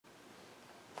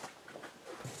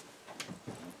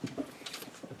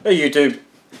Hey YouTube,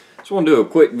 just want to do a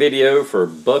quick video for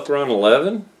Buckrun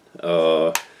 11.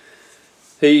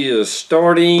 He is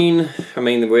starting,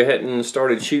 we hadn't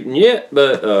started shooting yet,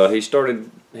 but he's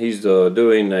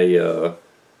doing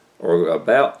or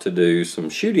about to do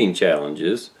some shooting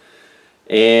challenges.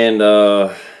 And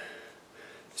he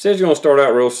says he's going to start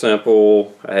out real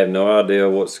simple. I have no idea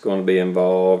what's going to be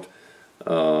involved.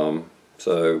 But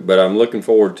I'm looking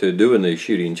forward to doing these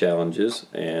shooting challenges,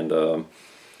 and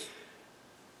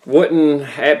wasn't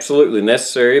absolutely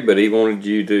necessary, but he wanted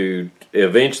you to,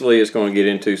 eventually it's going to get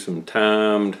into some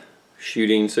timed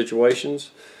shooting situations.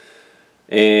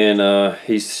 And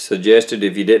he suggested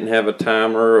if you didn't have a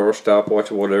timer or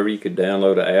stopwatch or whatever, you could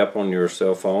download an app on your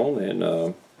cell phone,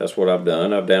 and that's what I've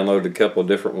done. I've downloaded a couple of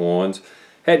different ones.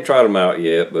 Hadn't tried them out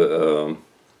yet, but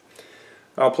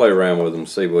I'll play around with them,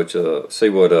 see what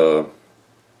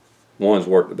ones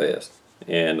work the best.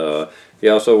 And he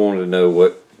also wanted to know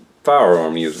what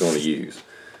firearm he was going to use.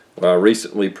 Well, I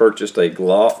recently purchased a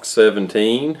Glock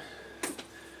 17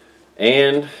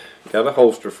 and got a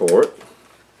holster for it.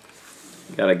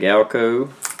 Got a Galco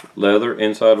leather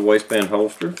inside the waistband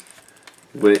holster,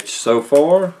 which so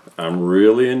far I'm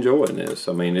really enjoying this.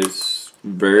 I mean, it's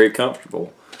very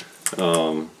comfortable.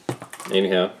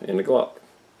 Anyhow, in the Glock.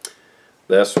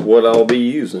 That's what I'll be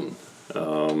using.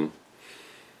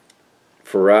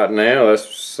 For right now,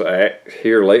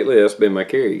 here lately, that's been my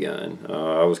carry gun.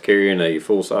 I was carrying a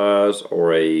full size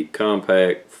or a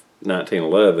compact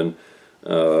 1911,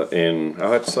 and I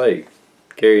have to say,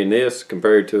 carrying this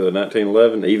compared to a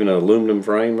 1911, even an aluminum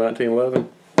frame 1911,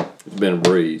 it's been a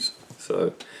breeze.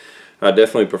 So I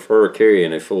definitely prefer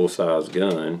carrying a full size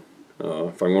gun.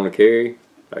 If I'm going to carry,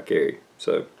 I carry.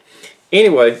 So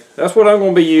anyway, that's what I'm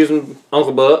going to be using,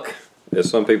 Uncle Buck, as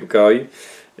some people call you,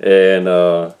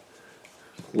 and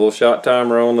little shot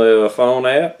timer on the phone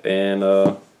app, and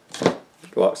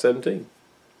Glock 17.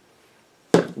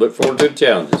 Look forward to the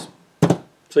challenges.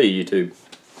 See you, YouTube.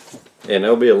 And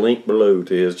there'll be a link below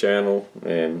to his channel,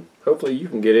 and hopefully you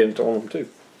can get into them too.